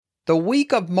the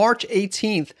week of March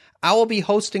 18th, I will be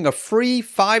hosting a free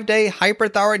 5-day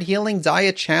hyperthyroid healing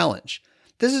diet challenge.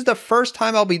 This is the first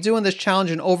time I'll be doing this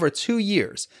challenge in over 2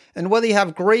 years. And whether you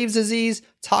have Graves' disease,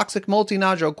 toxic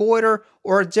multinodular goiter,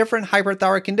 or a different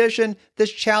hyperthyroid condition, this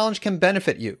challenge can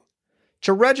benefit you.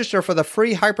 To register for the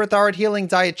free hyperthyroid healing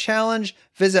diet challenge,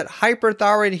 visit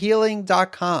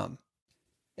hyperthyroidhealing.com.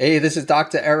 Hey, this is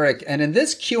Dr. Eric, and in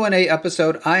this Q&A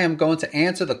episode, I am going to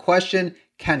answer the question,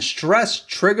 can stress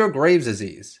trigger Graves'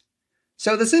 disease?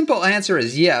 So the simple answer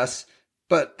is yes,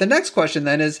 but the next question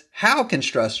then is, how can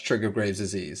stress trigger Graves'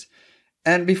 disease?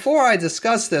 And before I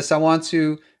discuss this, I want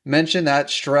to mention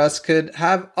that stress could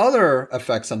have other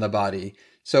effects on the body.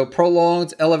 So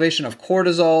prolonged elevation of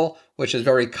cortisol, which is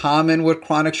very common with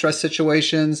chronic stress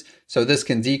situations. So this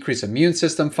can decrease immune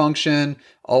system function,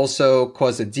 also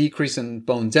cause a decrease in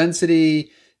bone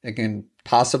density. It can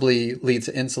possibly lead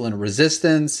to insulin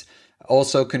resistance.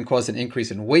 Also can cause an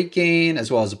increase in weight gain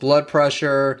as well as blood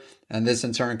pressure. And this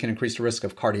in turn can increase the risk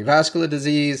of cardiovascular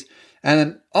disease.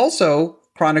 And also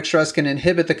chronic stress can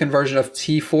inhibit the conversion of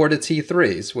T4 to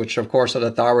T3s, which of course are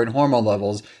the thyroid hormone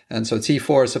levels. And so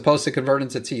T4 is supposed to convert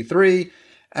into T3.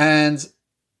 And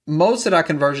most of that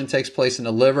conversion takes place in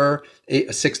the liver,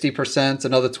 60%,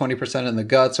 another 20% in the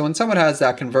gut. So when someone has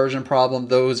that conversion problem,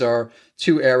 those are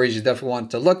two areas you definitely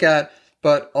want to look at.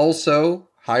 But also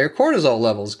higher cortisol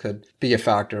levels could be a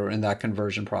factor in that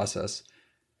conversion process.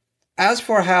 As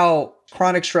for how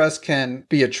chronic stress can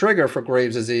be a trigger for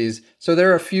Graves' disease, so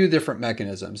there are a few different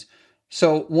mechanisms.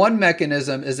 So one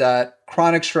mechanism is that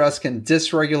chronic stress can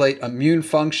dysregulate immune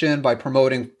function by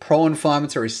promoting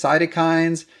pro-inflammatory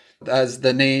cytokines. As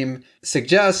the name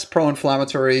suggests,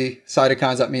 pro-inflammatory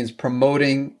cytokines, that means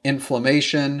promoting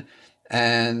inflammation.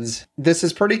 And this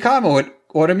is pretty common with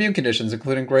autoimmune conditions,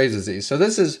 including Graves' disease. So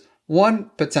this is one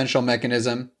potential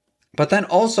mechanism. But then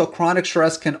also chronic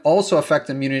stress can also affect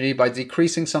immunity by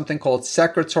decreasing something called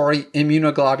secretory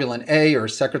immunoglobulin A, or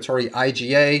secretory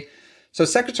IgA. So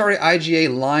secretory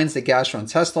IgA lines the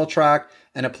gastrointestinal tract,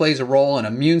 and it plays a role in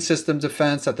immune system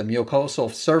defense at the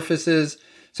mucosal surfaces.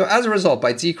 So as a result,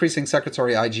 by decreasing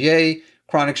secretory IgA,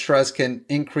 chronic stress can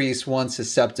increase one's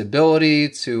susceptibility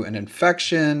to an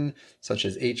infection such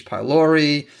as H.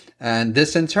 pylori, and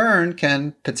this in turn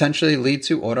can potentially lead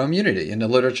to autoimmunity. And the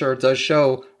literature does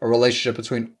show a relationship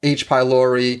between H.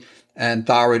 pylori and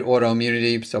thyroid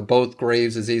autoimmunity, so both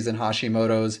Graves' disease and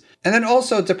Hashimoto's. And then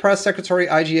also depressed secretory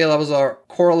IgA levels are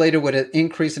correlated with an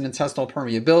increase in intestinal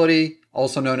permeability,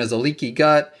 also known as a leaky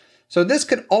gut. So this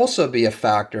could also be a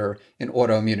factor in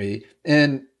autoimmunity.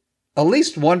 In at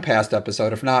least one past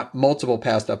episode, if not multiple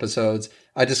past episodes,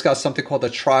 I discussed something called the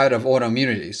triad of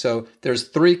autoimmunity. So there's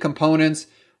 3 components.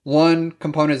 One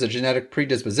component is a genetic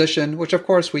predisposition, which of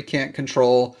course we can't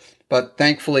control, but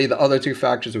thankfully the other 2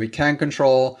 factors we can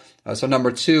control. So number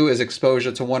 2 is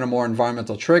exposure to one or more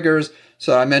environmental triggers.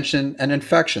 So I mentioned an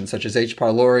infection such as H.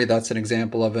 pylori. That's an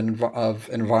example of an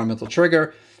environmental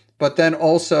trigger. But then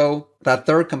also that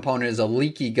third component is a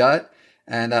leaky gut,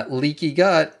 and that leaky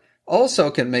gut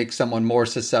also can make someone more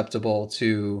susceptible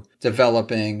to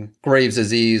developing Graves'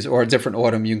 disease or a different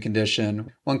autoimmune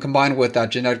condition when combined with that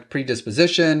genetic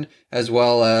predisposition as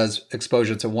well as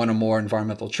exposure to one or more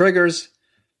environmental triggers.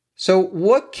 So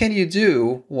what can you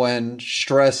do when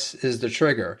stress is the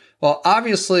trigger? Well,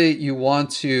 obviously you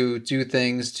want to do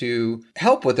things to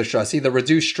help with the stress, either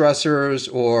reduce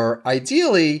stressors or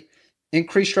ideally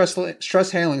increase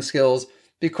stress handling skills,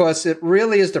 because it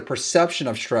really is the perception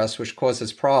of stress which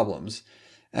causes problems.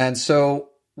 And so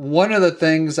one of the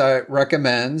things I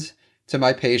recommend to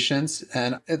my patients,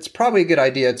 and it's probably a good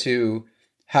idea to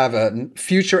have a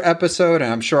future episode,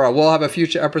 and I'm sure I will have a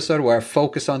future episode where I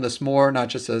focus on this more, not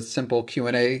just a simple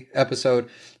Q&A episode.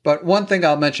 But one thing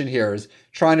I'll mention here is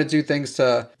trying to do things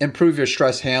to improve your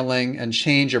stress handling and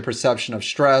change your perception of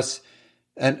stress.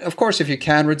 And of course, if you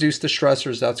can reduce the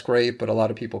stressors, that's great, but a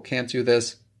lot of people can't do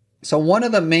this. So one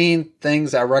of the main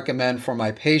things I recommend for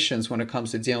my patients when it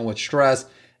comes to dealing with stress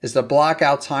is to block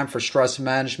out time for stress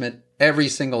management every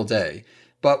single day.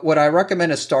 But what I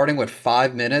recommend is starting with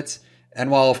 5 minutes.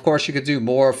 And while of course you could do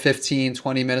more, 15,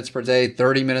 20 minutes per day,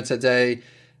 30 minutes a day,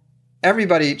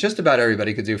 just about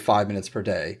everybody could do 5 minutes per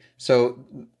day. So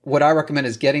what I recommend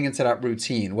is getting into that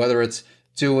routine, whether it's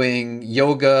doing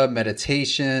yoga,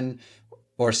 meditation,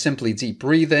 or simply deep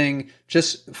breathing.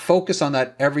 Just focus on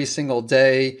that every single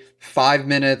day, 5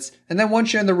 minutes. And then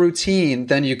once you're in the routine,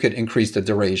 then you could increase the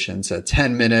duration to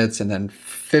 10 minutes and then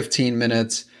 15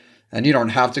 minutes. And you don't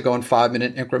have to go in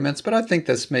 5-minute increments, but I think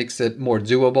this makes it more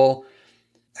doable.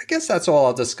 I guess that's all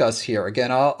I'll discuss here.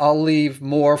 Again, I'll leave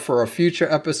more for a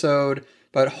future episode,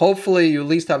 but hopefully you at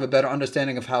least have a better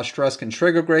understanding of how stress can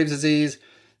trigger Graves' disease.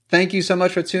 Thank you so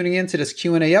much for tuning in to this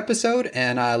Q&A episode,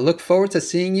 and I look forward to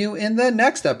seeing you in the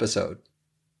next episode.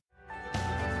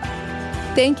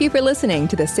 Thank you for listening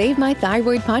to the Save My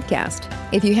Thyroid podcast.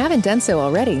 If you haven't done so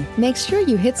already, make sure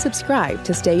you hit subscribe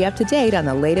to stay up to date on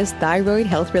the latest thyroid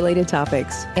health-related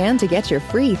topics. And to get your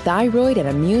free thyroid and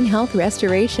immune health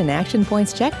restoration action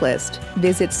points checklist,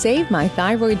 visit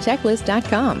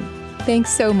SaveMyThyroidChecklist.com. Thanks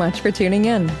so much for tuning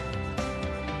in.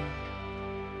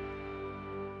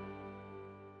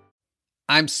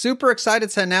 I'm super excited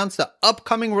to announce the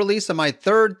upcoming release of my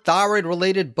third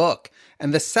thyroid-related book,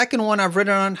 and the second one I've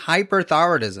written on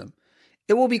hyperthyroidism.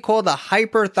 It will be called the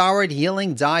Hyperthyroid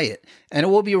Healing Diet, and it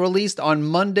will be released on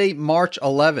Monday, March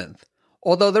 11th.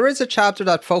 Although there is a chapter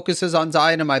that focuses on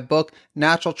diet in my book,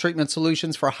 Natural Treatment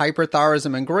Solutions for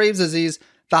Hyperthyroidism and Graves' Disease,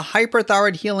 the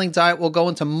Hyperthyroid Healing Diet will go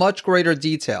into much greater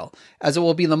detail, as it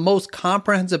will be the most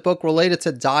comprehensive book related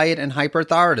to diet and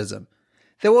hyperthyroidism.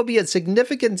 There will be a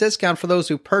significant discount for those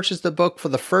who purchase the book for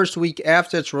the first week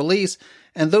after its release,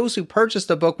 and those who purchase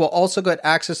the book will also get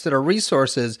access to the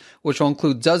resources, which will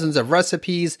include dozens of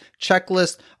recipes,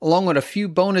 checklists, along with a few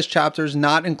bonus chapters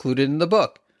not included in the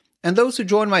book. And those who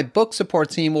join my book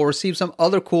support team will receive some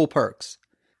other cool perks.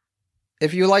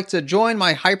 If you'd like to join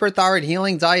my Hyperthyroid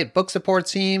Healing Diet book support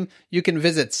team, you can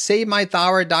visit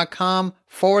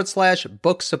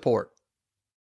SaveMyThyroid.com/book support.